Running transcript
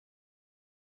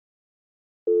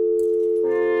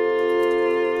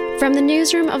From the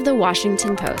newsroom of The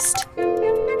Washington Post.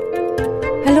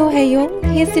 Hallo, Herr Jung.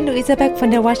 Hier ist die Luisa Beck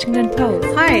von der Washington Post.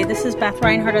 Hi, this is Beth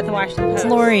Reinhardt at The Washington Post.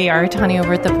 It's Lori Aratani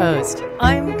over at The Post.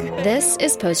 I'm good. This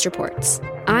is Post Reports.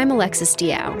 I'm Alexis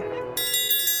Diao.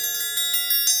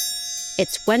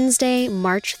 It's Wednesday,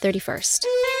 March 31st.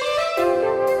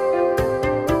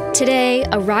 Today,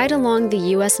 a ride along the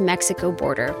U.S.-Mexico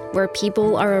border where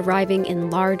people are arriving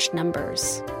in large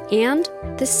numbers. And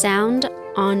the sound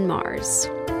on Mars.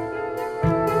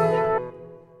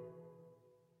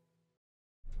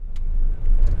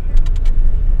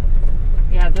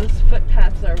 Yeah, those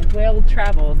footpaths are well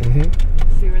traveled.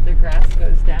 See where the grass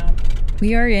goes down.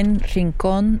 We are in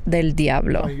Rincón del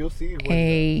Diablo,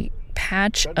 a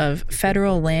patch of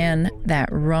federal land that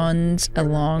runs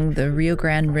along the Rio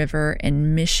Grande River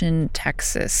in Mission,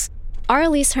 Texas.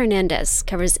 Aralise Hernandez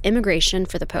covers immigration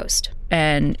for The Post.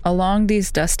 And along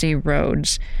these dusty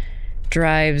roads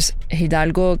drives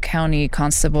Hidalgo County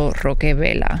Constable Roque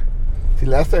Vela. See,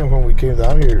 last time when we came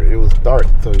down here, it was dark,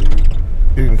 so you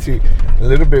didn't see. A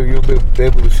little bit, you'll be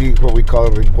able to see what we call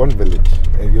Rincón Village,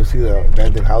 and you'll see the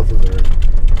abandoned houses there.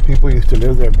 People used to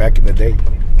live there back in the day.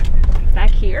 Back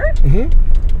here? Mm-hmm.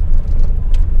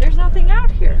 There's nothing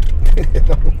out here.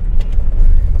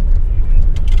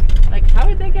 Like, how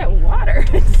would they get water?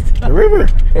 The river.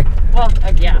 Well,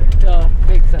 yeah,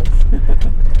 makes sense.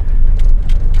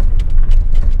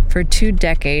 For 2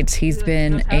 decades, he's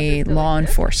been a law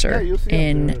enforcer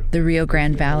in the Rio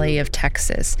Grande Valley of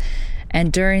Texas.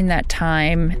 And during that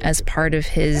time, as part of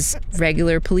his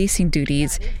regular policing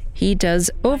duties, he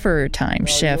does overtime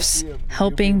shifts,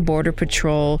 helping Border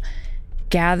Patrol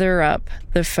gather up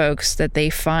the folks that they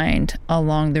find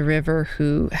along the river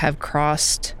who have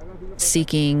crossed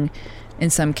seeking, in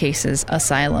some cases,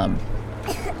 asylum.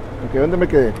 Okay, ¿dónde me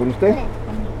quedé? ¿Con usted?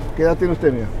 ¿Qué edad tiene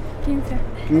usted, mía? 15.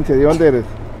 15. ¿De dónde eres?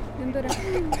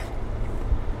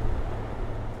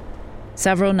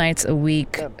 Several nights a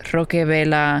week, Roque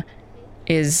Vela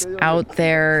is out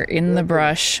there in the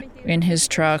brush, in his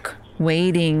truck,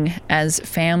 waiting as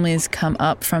families come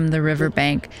up from the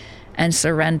riverbank and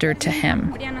surrender to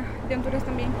him.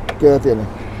 ¿Qué edad tiene?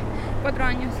 4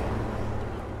 años.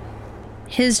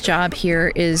 His job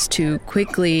here is to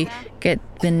quickly get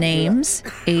the names,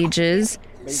 ages,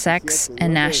 sex,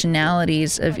 and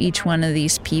nationalities of each one of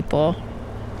these people.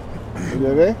 ¿El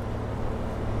bebé?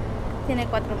 Tiene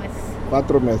 4 meses.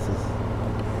 4 meses.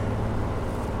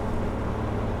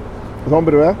 ¿Es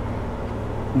hombre, verdad?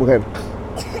 Mujer.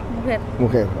 Mujer.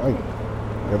 Mujer. Ay,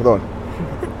 perdón.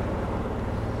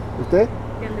 ¿Usted?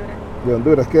 De Honduras. De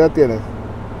Honduras. ¿Qué edad tienes?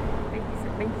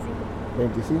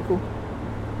 25. 25.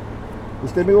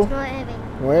 ¿Usted, amigo? 9.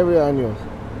 9 años.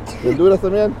 ¿De Honduras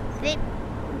también? Sí.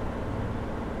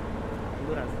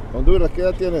 Honduras, ¿qué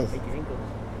edad tienes?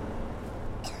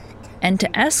 And to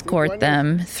escort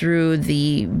them through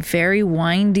the very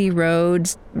windy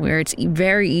roads where it's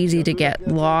very easy to get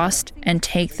lost and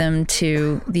take them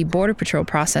to the Border Patrol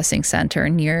Processing Center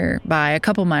nearby, a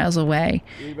couple miles away,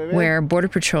 where Border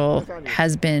Patrol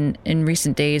has been, in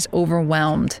recent days,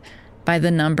 overwhelmed by the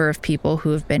number of people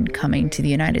who have been coming to the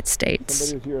United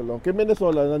States. ¿Qué viene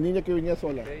sola? La niña que venía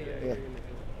sola. Yeah.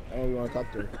 Oh, you want to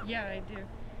talk to her? Yeah, I do.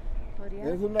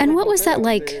 And what was that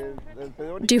like,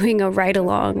 doing a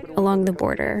ride-along the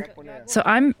border? So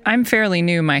I'm fairly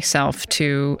new myself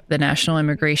to the National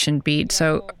Immigration Beat.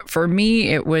 So for me,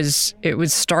 it was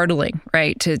startling,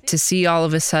 right? To see all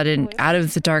of a sudden, out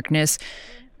of the darkness,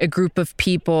 a group of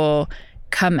people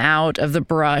come out of the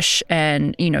brush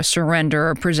and, surrender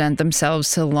or present themselves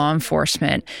to law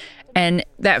enforcement. And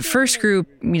that first group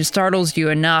startles you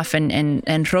enough,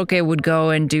 and Roque would go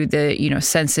and do the,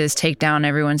 census, take down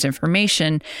everyone's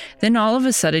information. Then all of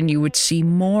a sudden you would see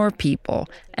more people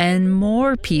and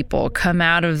more people come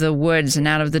out of the woods and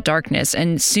out of the darkness.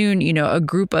 And soon, a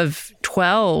group of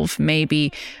 12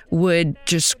 maybe would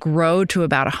just grow to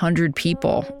about 100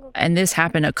 people. And this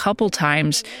happened a couple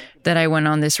times that I went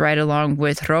on this ride along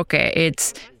with Roque.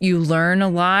 You learn a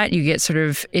lot, you get sort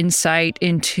of insight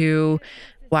into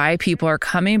why people are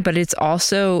coming, but it's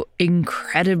also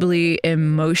incredibly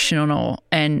emotional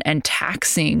and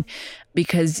taxing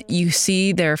because you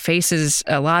see their faces,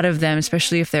 a lot of them,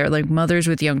 especially if they're like mothers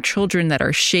with young children that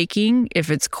are shaking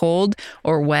if it's cold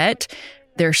or wet.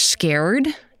 They're scared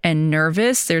and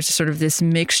nervous. There's sort of this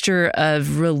mixture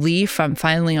of relief, I'm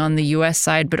finally on the U.S.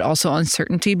 side, but also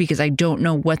uncertainty because I don't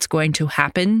know what's going to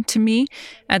happen to me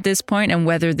at this point and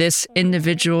whether this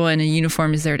individual in a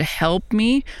uniform is there to help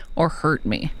me or hurt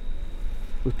me.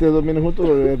 ¿Ustedes dos vienen juntos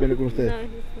o ella viene con ustedes?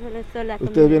 No, sola.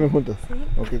 ¿Ustedes vienen juntas?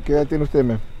 Sí. Okay. ¿Qué edad tiene usted,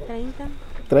 ma'am? 30.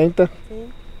 30.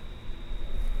 Sí.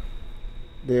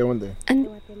 ¿De dónde? And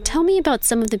tell me about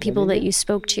some of the people that you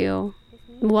spoke to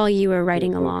while you were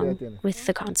riding along with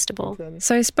the constable.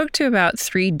 So I spoke to about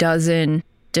 36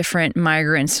 different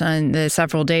migrants on the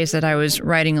several days that I was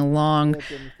riding along.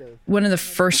 One of the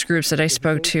first groups that I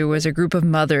spoke to was a group of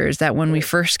mothers that when we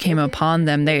first came upon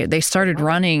them, they started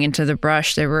running into the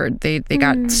brush. They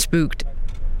got spooked.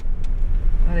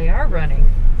 Oh, they are running.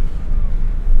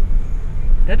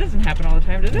 That doesn't happen all the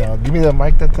time, does it? No, give me the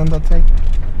mic that's on that side.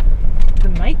 The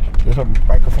mic? There's a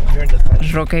microphone here in the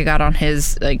side. Roque got on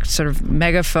his sort of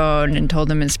megaphone and told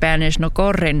them in Spanish, no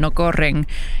corren, no corren.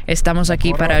 Estamos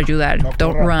aquí para ayudar. No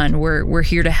Don't corran. run. We're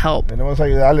here to help. Tenemos que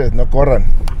ayudarles, no corran.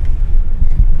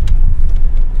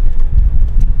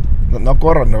 No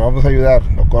corran, nos vamos a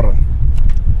ayudar, no corran.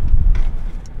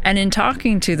 And in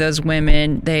talking to those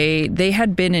women, they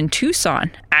had been in Tucson,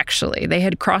 actually. They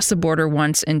had crossed the border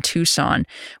once in Tucson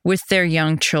with their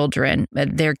young children.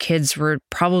 Their kids were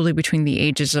probably between the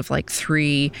ages of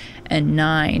 3 and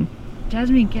 9.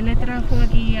 Jasmine, ¿qué le trajo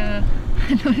aquí a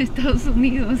los Estados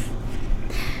Unidos?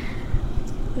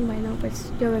 Bueno,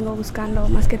 pues yo vengo buscando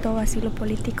más que todo asilo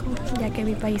político, ya que en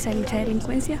mi país hay mucha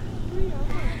delincuencia.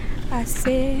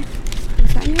 Hace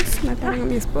 2 años mataron a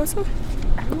mi esposo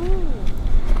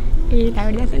y la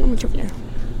verdad tengo mucho miedo.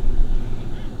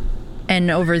 And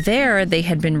over there, they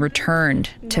had been returned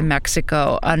to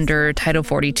Mexico under Title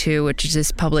 42, which is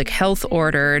this public health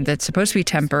order that's supposed to be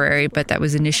temporary, but that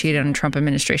was initiated on the Trump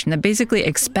administration that basically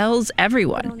expels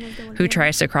everyone who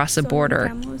tries to cross the border.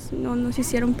 No nos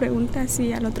hicieron preguntas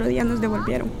y al otro día nos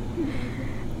devolvieron.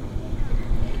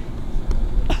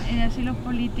 ¿El asilo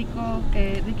político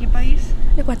de qué país?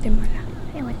 De Guatemala.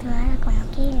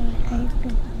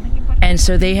 And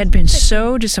so they had been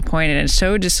so disappointed and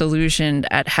so disillusioned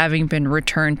at having been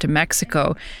returned to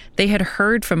Mexico. They had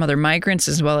heard from other migrants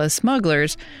as well as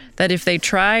smugglers that if they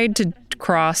tried to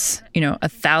cross,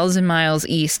 1,000 miles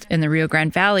east in the Rio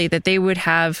Grande Valley, that they would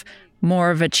have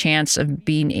more of a chance of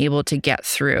being able to get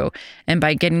through. And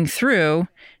by getting through,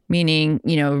 meaning,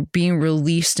 being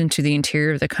released into the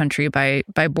interior of the country by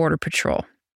Border Patrol.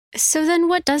 So then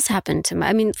what does happen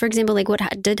to, for example,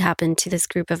 what did happen to this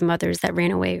group of mothers that ran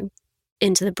away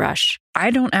into the brush? I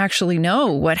don't actually know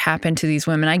what happened to these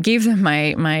women. I gave them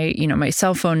my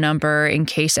cell phone number in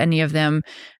case any of them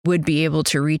would be able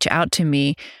to reach out to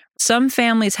me. Some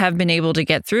families have been able to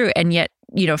get through, and yet,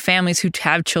 families who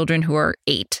have children who are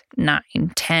 8, 9,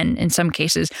 10, in some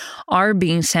cases, are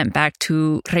being sent back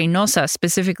to Reynosa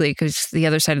specifically, because it's the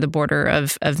other side of the border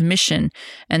of Mission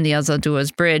and the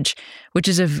Alzaduas Bridge, which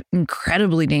is an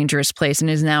incredibly dangerous place and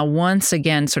is now once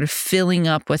again sort of filling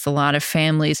up with a lot of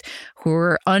families who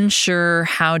are unsure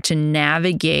how to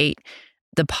navigate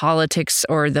the politics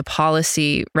or the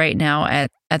policy right now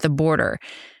at the border.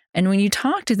 And when you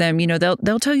talk to them,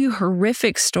 they'll tell you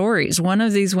horrific stories. One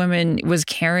of these women was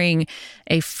carrying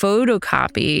a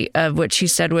photocopy of what she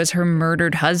said was her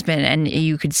murdered husband, and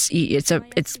you could see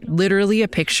it's literally a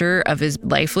picture of his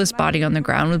lifeless body on the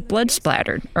ground with blood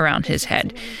splattered around his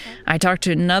head. I talked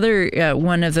to another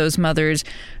one of those mothers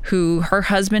who her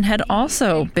husband had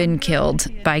also been killed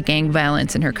by gang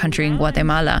violence in her country in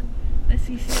Guatemala.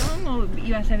 ¿Decisión o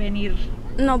ibas a venir?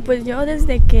 No, pues yo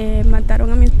desde que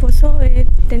mataron a mi esposo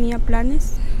tenía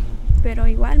planes, pero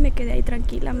igual me quedé ahí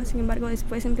tranquila, sin embargo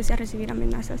después empecé a recibir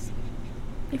amenazas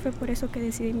y fue por eso que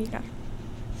decidí emigrar.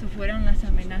 ¿Se fueron las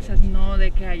amenazas no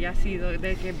de que haya sido,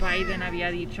 de que Biden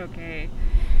había dicho que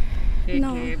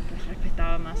No. que pues,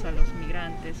 respetaba más a los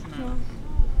migrantes? No,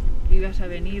 ¿Que ibas a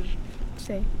venir?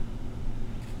 sí.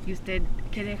 ¿Y usted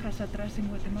qué dejas atrás en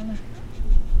Guatemala?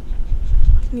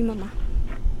 Mi mamá.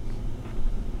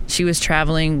 She was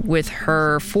traveling with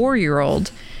her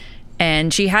 4-year-old,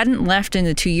 and she hadn't left in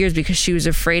the 2 years because she was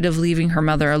afraid of leaving her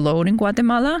mother alone in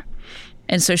Guatemala.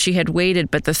 And so she had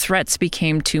waited, but the threats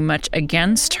became too much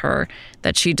against her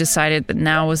that she decided that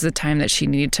now was the time that she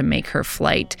needed to make her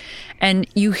flight. And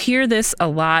you hear this a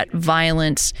lot,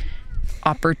 violence,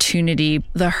 opportunity,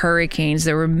 the hurricanes.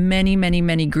 There were many, many,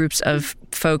 many groups of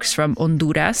folks from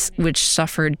Honduras, which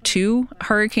suffered 2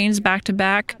 hurricanes back to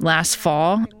back last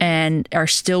fall and are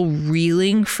still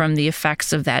reeling from the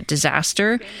effects of that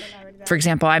disaster. For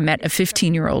example, I met a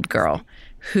 15-year-old girl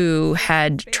who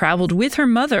had traveled with her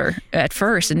mother at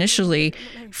first, initially,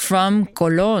 from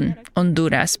Colón,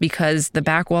 Honduras, because the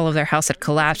back wall of their house had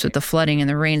collapsed with the flooding and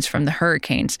the rains from the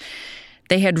hurricanes.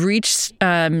 They had reached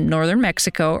northern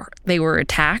Mexico. They were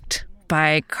attacked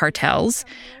by cartels.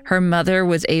 Her mother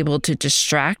was able to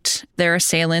distract their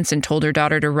assailants and told her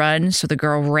daughter to run, so the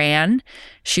girl ran.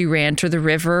 She ran to the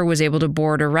river, was able to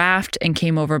board a raft, and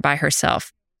came over by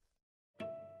herself.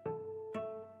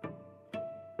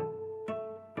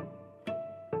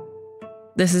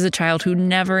 This is a child who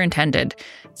never intended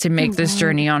to make this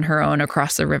journey on her own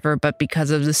across the river, but because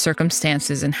of the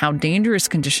circumstances and how dangerous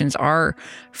conditions are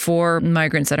for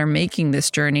migrants that are making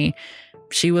this journey,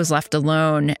 she was left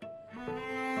alone.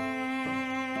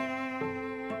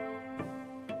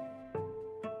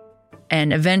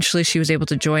 And eventually she was able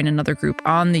to join another group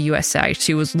on the U.S. side.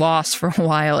 She was lost for a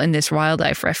while in this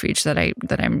wildlife refuge that I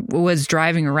was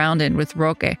driving around in with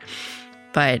Roque.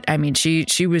 But I mean, she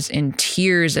was in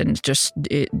tears and just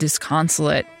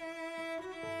disconsolate.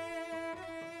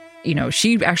 You know,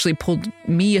 she actually pulled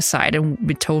me aside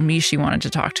and told me she wanted to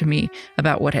talk to me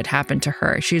about what had happened to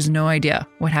her. She has no idea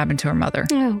what happened to her mother.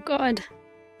 Oh, God.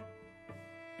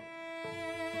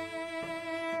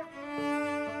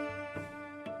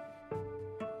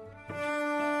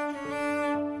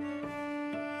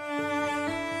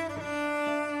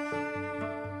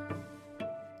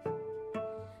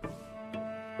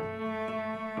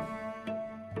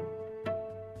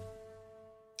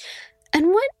 And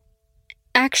what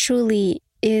actually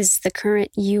is the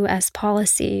current U.S.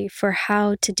 policy for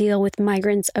how to deal with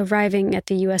migrants arriving at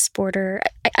the U.S. border?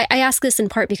 I ask this in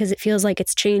part because it feels like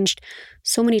it's changed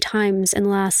so many times in the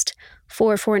last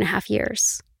 4.5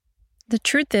 years. The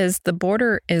truth is, the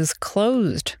border is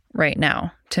closed right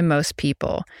now to most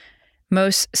people.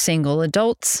 Most single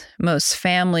adults, most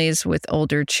families with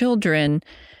older children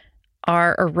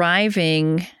are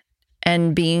arriving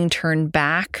and being turned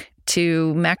back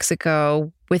to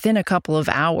Mexico within a couple of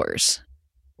hours.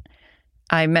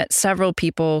 I met several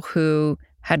people who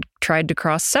had tried to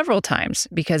cross several times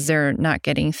because they're not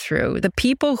getting through. The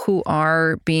people who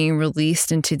are being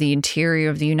released into the interior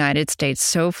of the United States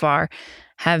so far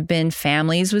have been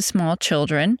families with small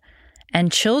children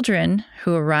and children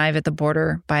who arrive at the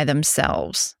border by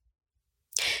themselves.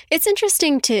 It's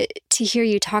interesting to hear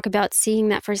you talk about seeing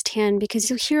that firsthand, because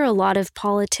you hear a lot of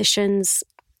politicians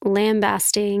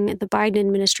lambasting the Biden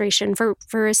administration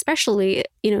for especially,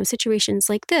 situations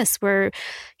like this where,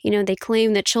 they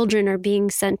claim that children are being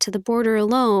sent to the border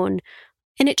alone.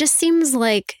 And it just seems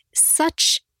like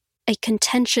such a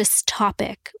contentious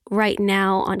topic right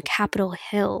now on Capitol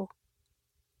Hill.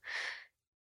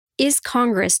 Is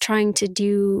Congress trying to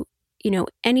do,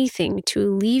 anything to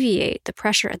alleviate the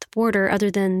pressure at the border other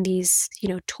than these,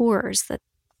 tours that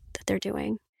they're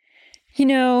doing?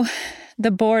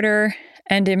 The border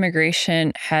and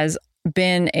immigration has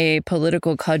been a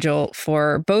political cudgel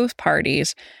for both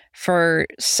parties for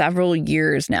several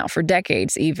years now, for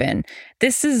decades even.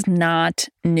 This is not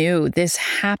new. This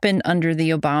happened under the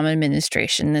Obama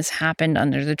administration. This happened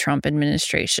under the Trump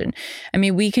administration. I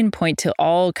mean, we can point to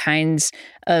all kinds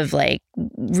of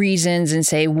reasons and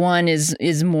say one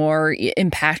is more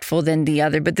impactful than the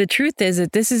other. But the truth is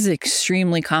that this is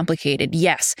extremely complicated.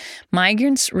 Yes,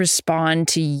 migrants respond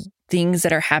to things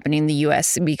that are happening in the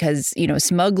U.S. because,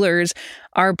 smugglers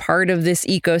are part of this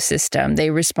ecosystem.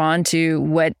 They respond to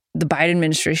what the Biden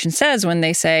administration says when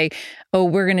they say, oh,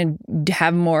 we're going to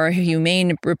have more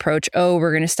humane approach. Oh,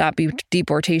 we're going to stop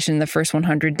deportation in the first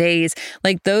 100 days.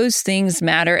 Those things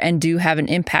matter and do have an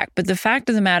impact. But the fact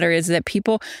of the matter is that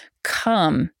people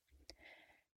come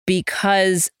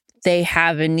because they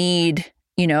have a need,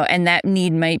 and that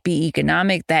need might be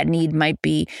economic. That need might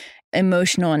be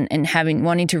emotional and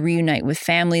wanting to reunite with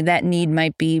family. That need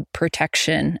might be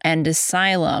protection and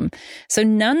asylum. So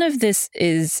none of this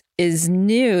is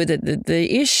new. The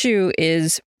issue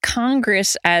is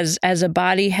Congress as a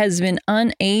body has been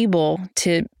unable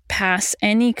to pass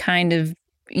any kind of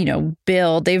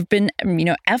bill. They've been,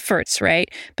 efforts, right?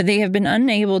 But they have been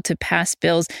unable to pass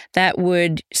bills that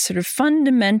would sort of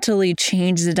fundamentally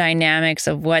change the dynamics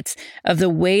of the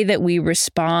way that we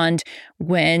respond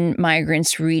when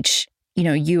migrants reach,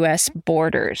 U.S.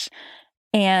 borders.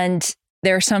 And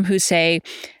there are some who say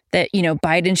that,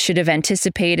 Biden should have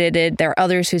anticipated it. There are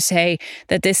others who say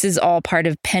that this is all part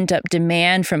of pent-up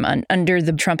demand from under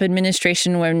the Trump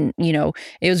administration when,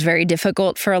 it was very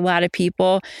difficult for a lot of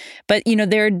people. But,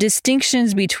 there are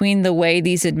distinctions between the way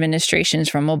these administrations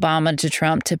from Obama to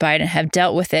Trump to Biden have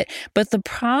dealt with it. But the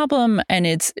problem and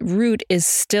its root is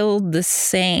still the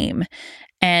same.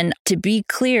 And to be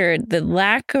clear, the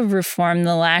lack of reform,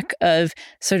 the lack of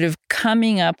sort of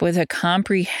coming up with a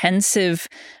comprehensive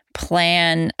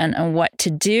plan on what to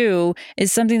do is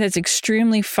something that's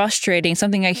extremely frustrating,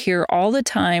 something I hear all the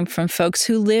time from folks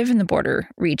who live in the border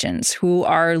regions, who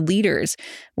are leaders,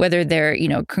 whether they're,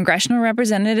 congressional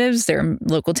representatives, they're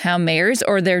local town mayors,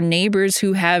 or their neighbors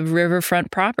who have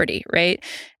riverfront property, right?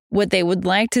 What they would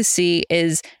like to see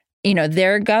is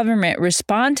their government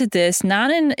respond to this,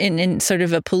 not in sort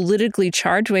of a politically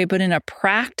charged way, but in a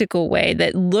practical way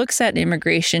that looks at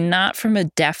immigration not from a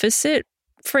deficit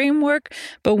framework,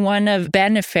 but one of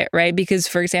benefit, right? Because,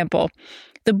 for example,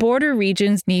 the border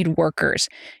regions need workers.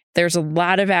 There's a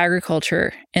lot of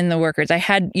agriculture in the workers. I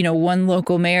had, one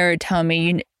local mayor tell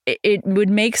me it would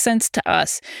make sense to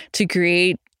us to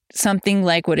create something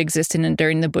like what existed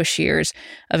during the Bush years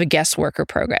of a guest worker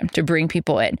program to bring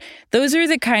people in. Those are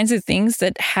the kinds of things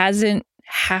that hasn't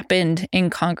happened in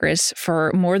Congress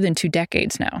for more than 2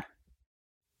 decades now.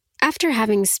 After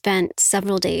having spent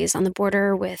several days on the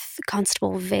border with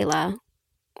Constable Vela,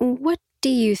 what do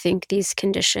you think these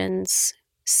conditions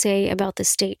say about the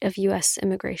state of U.S.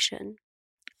 immigration?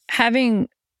 Having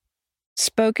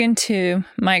spoken to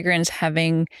migrants,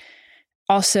 having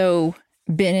also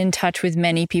been in touch with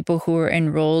many people who were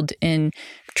enrolled in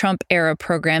Trump-era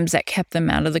programs that kept them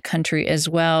out of the country as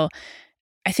well,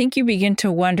 I think you begin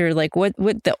to wonder, what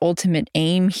the ultimate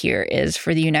aim here is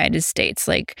for the United States.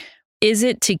 Is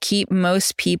it to keep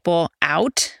most people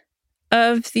out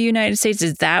of the United States?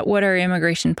 Is that what our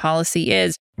immigration policy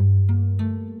is?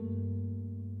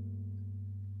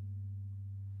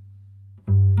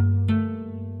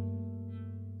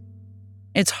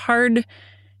 It's hard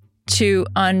to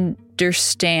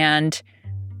understand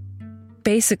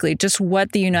basically just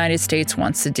what the United States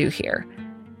wants to do here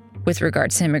with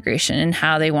regards to immigration and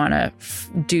how they want to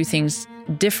do things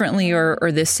differently or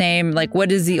the same.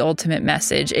 What is the ultimate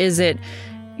message? Is it,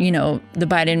 the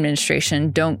Biden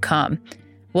administration, don't come?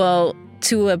 Well,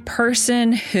 to a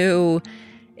person who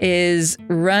is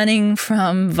running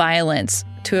from violence,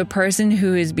 to a person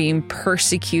who is being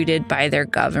persecuted by their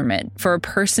government, for a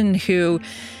person who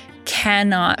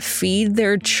cannot feed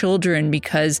their children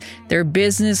because their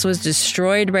business was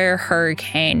destroyed by a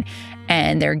hurricane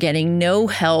and they're getting no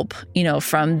help,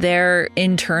 from their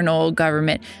internal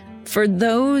government. For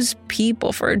those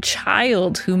people, for a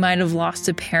child who might have lost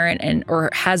a parent or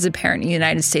has a parent in the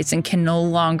United States and can no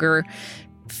longer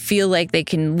feel like they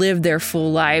can live their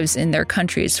full lives in their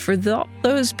countries, for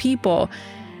those people,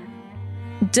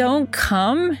 don't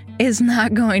come is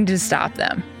not going to stop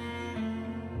them.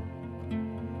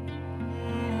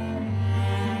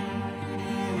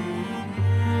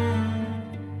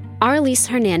 Arlis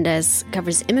Hernandez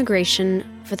covers immigration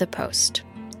for The Post.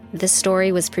 This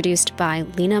story was produced by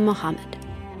Lena Mohammed.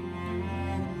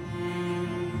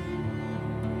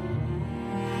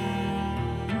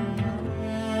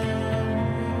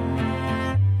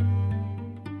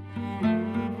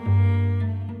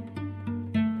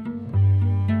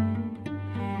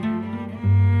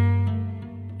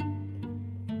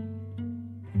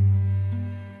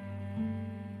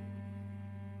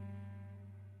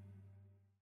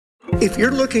 If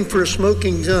you're looking for a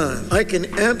smoking gun, I can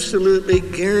absolutely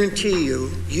guarantee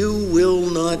you will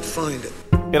not find it.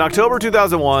 In October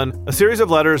 2001, a series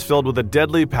of letters filled with a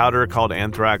deadly powder called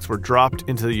anthrax were dropped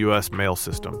into the U.S. mail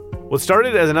system. What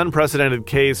started as an unprecedented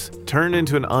case turned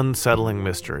into an unsettling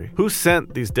mystery. Who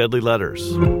sent these deadly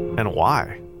letters? And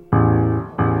why?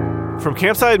 From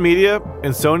Campside Media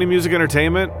and Sony Music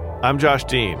Entertainment, I'm Josh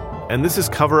Dean, and this is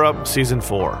Cover Up Season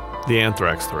 4, The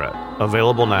Anthrax Threat.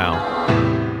 Available now.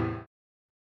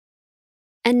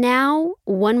 And now,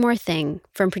 one more thing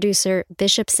from producer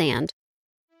Bishop Sand.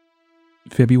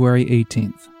 February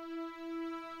 18th,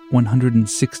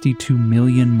 162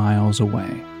 million miles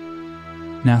away.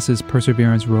 NASA's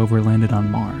Perseverance rover landed on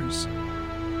Mars.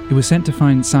 It was sent to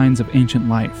find signs of ancient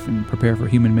life and prepare for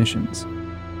human missions.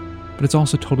 But it's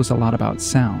also told us a lot about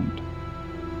sound.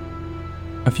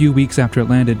 A few weeks after it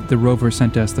landed, the rover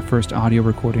sent us the first audio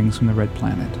recordings from the Red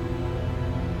Planet.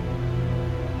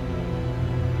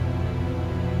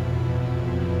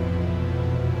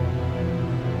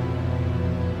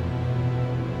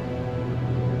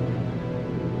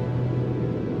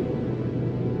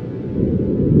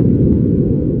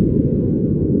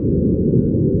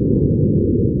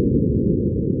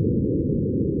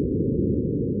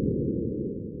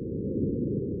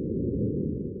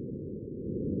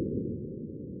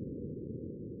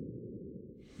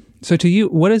 So to you,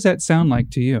 what does that sound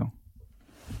like to you?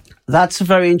 That's a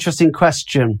very interesting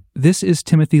question. This is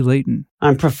Timothy Layton.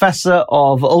 I'm professor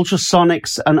of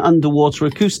ultrasonics and underwater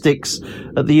acoustics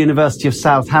at the University of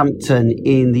Southampton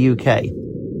in the UK.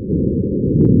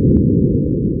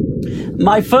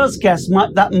 My first guess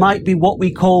that might be what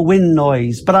we call wind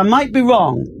noise, but I might be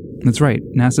wrong. That's right.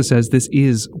 NASA says this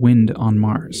is wind on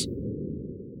Mars.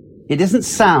 It isn't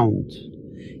sound.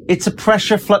 It's a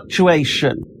pressure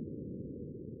fluctuation.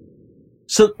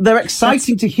 So they're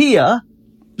exciting to hear.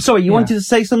 Sorry, you wanted to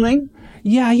say something?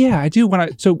 Yeah, I do want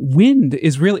to. So wind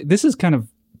is really, this is kind of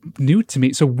new to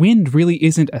me. So wind really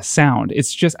isn't a sound.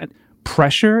 It's just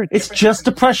pressure. It's just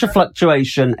a pressure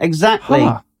fluctuation. Exactly.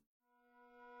 Huh.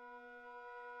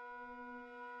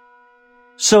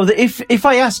 So that if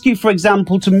I ask you, for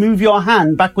example, to move your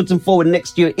hand backwards and forward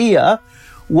next to your ear,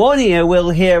 one ear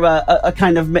will hear a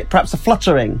kind of, perhaps a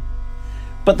fluttering,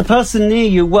 but the person near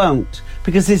you won't,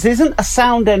 because this isn't a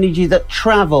sound energy that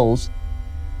travels.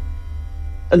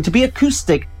 And to be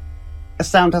acoustic, a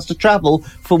sound has to travel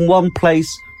from one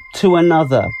place to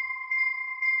another.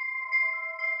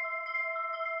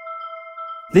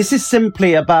 This is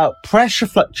simply about pressure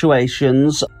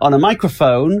fluctuations on a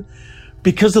microphone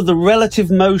because of the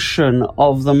relative motion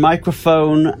of the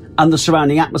microphone and the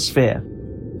surrounding atmosphere.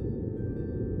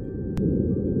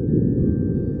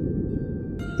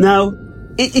 Now,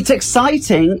 it's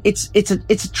exciting. It's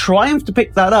a triumph to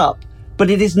pick that up, but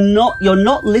it is not. You're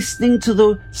not listening to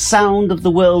the sound of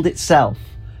the world itself,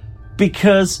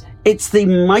 because it's the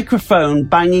microphone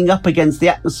banging up against the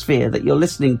atmosphere that you're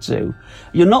listening to.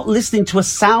 You're not listening to a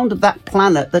sound of that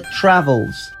planet that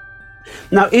travels.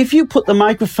 Now, if you put the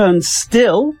microphone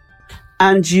still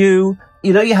and you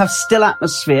have still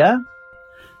atmosphere,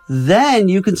 then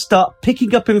you can start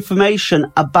picking up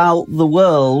information about the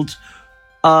world.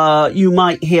 You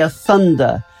might hear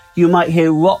thunder. You might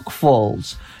hear rock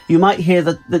falls. You might hear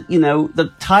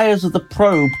the tires of the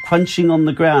probe crunching on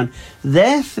the ground.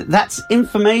 That's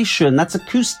information. That's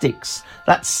acoustics.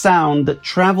 That's sound that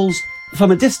travels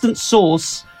from a distant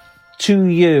source to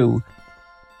you.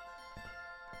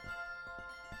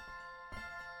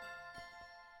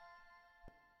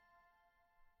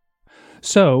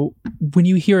 So when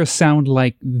you hear a sound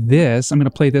like this, I'm going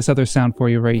to play this other sound for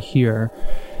you right here.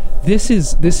 This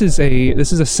is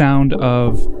a sound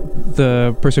of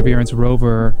the Perseverance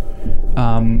rover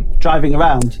driving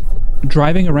around.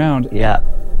 Yeah.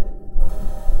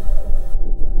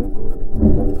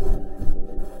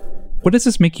 What does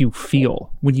this make you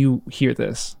feel when you hear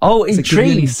this? Oh, Does intrigued. it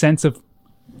give you any sense of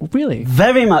really?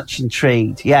 Very much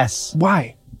intrigued. Yes.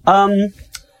 Why?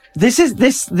 This is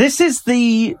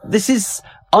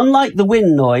unlike the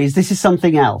wind noise. This is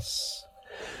something else.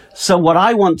 So what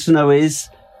I want to know is,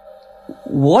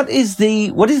 what is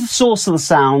the source of the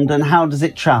sound and how does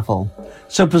it travel?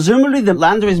 So presumably the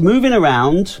lander is moving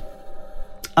around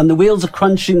and the wheels are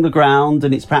crunching the ground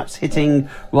and it's perhaps hitting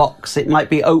rocks. It might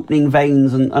be opening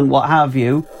veins and what have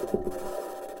you.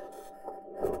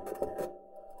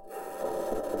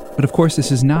 But of course, this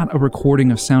is not a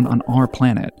recording of sound on our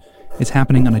planet. It's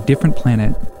happening on a different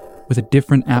planet with a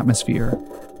different atmosphere.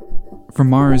 For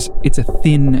Mars, it's a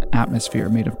thin atmosphere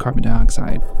made of carbon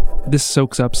dioxide. This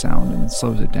soaks up sound and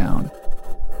slows it down.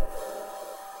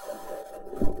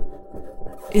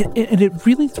 And it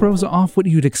really throws off what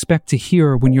you'd expect to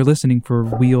hear when you're listening for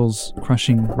wheels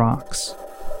crushing rocks.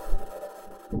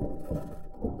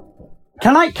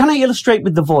 Can I illustrate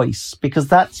with the voice? Because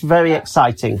that's very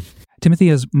exciting. Timothy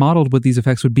has modeled what these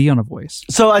effects would be on a voice.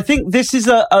 So I think this is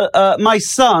my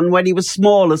son, when he was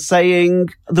smaller, saying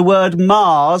the word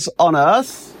Mars on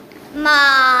Earth.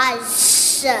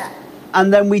 Mars.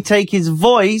 And then we take his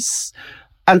voice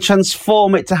and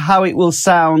transform it to how it will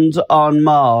sound on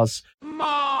Mars.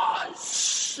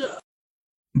 Mars.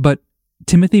 But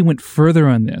Timothy went further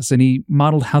on this, and he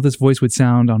modeled how this voice would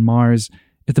sound on Mars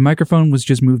if the microphone was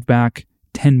just moved back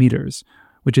 10 meters,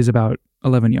 which is about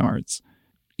 11 yards.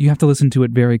 You have to listen to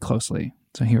it very closely.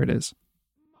 So here it is.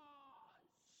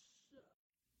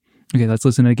 Okay, let's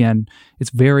listen again.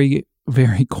 It's very,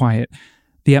 very quiet.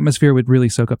 The atmosphere would really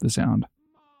soak up the sound.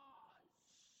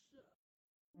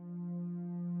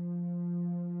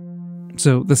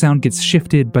 So the sound gets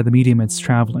shifted by the medium it's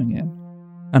traveling in.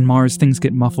 On Mars, things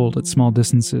get muffled at small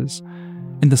distances,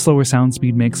 and the slower sound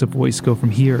speed makes a voice go from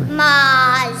here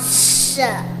Mars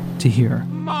to here.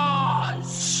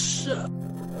 Mars.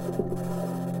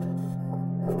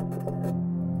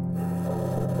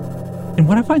 And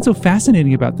what I find so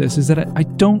fascinating about this is that I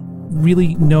don't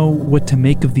really know what to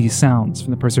make of these sounds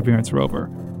from the Perseverance rover.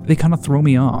 They kind of throw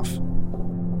me off.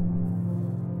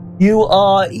 You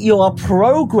are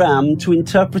programmed to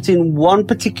interpret in one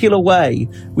particular way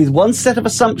with one set of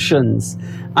assumptions.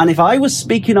 And if I was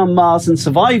speaking on Mars and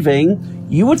surviving,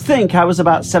 you would think I was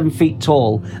about 7 feet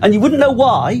tall. And you wouldn't know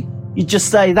why. You'd just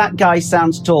say, that guy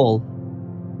sounds tall.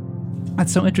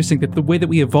 That's so interesting that the way that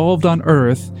we evolved on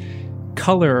Earth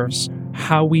colors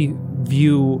how we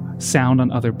view sound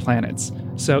on other planets.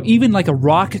 So even like a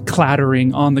rock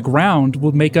clattering on the ground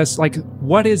will make us like,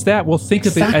 what is that? We'll think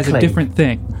of it as a different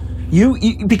thing.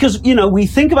 Because we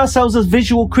think of ourselves as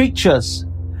visual creatures,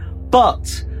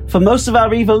 but for most of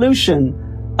our evolution,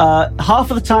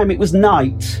 half of the time it was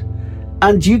night,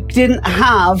 and you didn't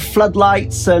have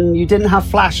floodlights and you didn't have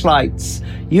flashlights.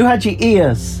 You had your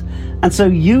ears, and so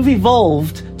you've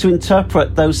evolved to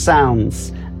interpret those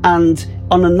sounds. And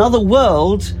on another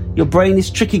world, your brain is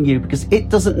tricking you because it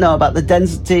doesn't know about the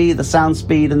density, the sound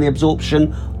speed, and the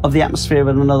absorption of the atmosphere of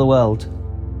another world.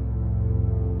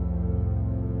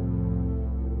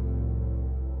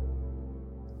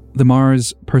 The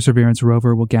Mars Perseverance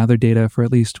rover will gather data for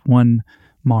at least one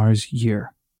Mars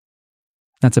year.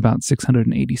 That's about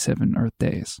 687 Earth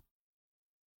days.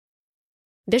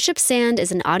 Bishop Sand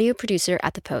is an audio producer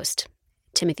at The Post.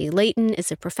 Timothy Layton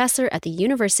is a professor at the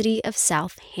University of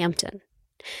Southampton.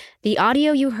 The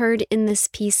audio you heard in this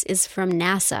piece is from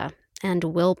NASA, and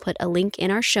we'll put a link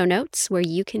in our show notes where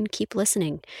you can keep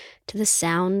listening to the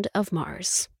sound of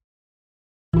Mars.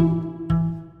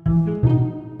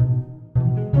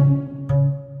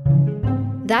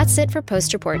 That's it for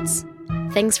Post Reports.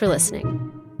 Thanks for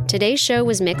listening. Today's show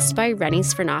was mixed by Rennie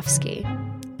Svirnovsky.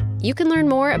 You can learn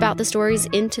more about the stories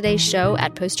in today's show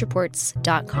at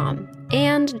postreports.com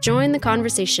and join the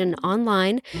conversation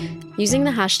online using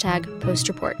the hashtag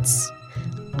postreports.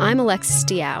 I'm Alexis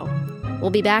Diao.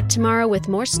 We'll be back tomorrow with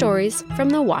more stories from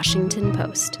the Washington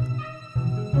Post.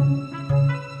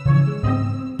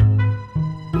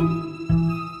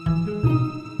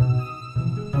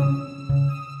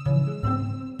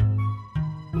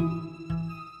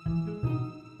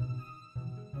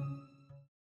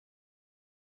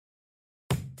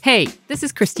 Hey, this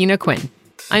is Christina Quinn.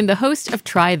 I'm the host of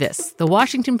Try This, the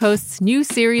Washington Post's new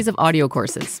series of audio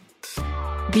courses.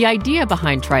 The idea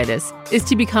behind Try This is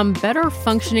to become better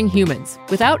functioning humans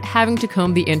without having to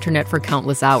comb the internet for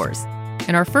countless hours.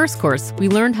 In our first course, we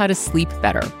learned how to sleep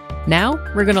better. Now,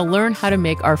 we're going to learn how to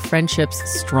make our friendships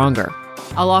stronger.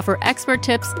 I'll offer expert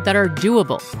tips that are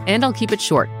doable, and I'll keep it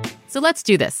short. So let's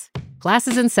do this. Class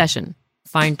is in session.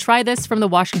 Find Try This from the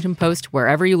Washington Post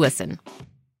wherever you listen.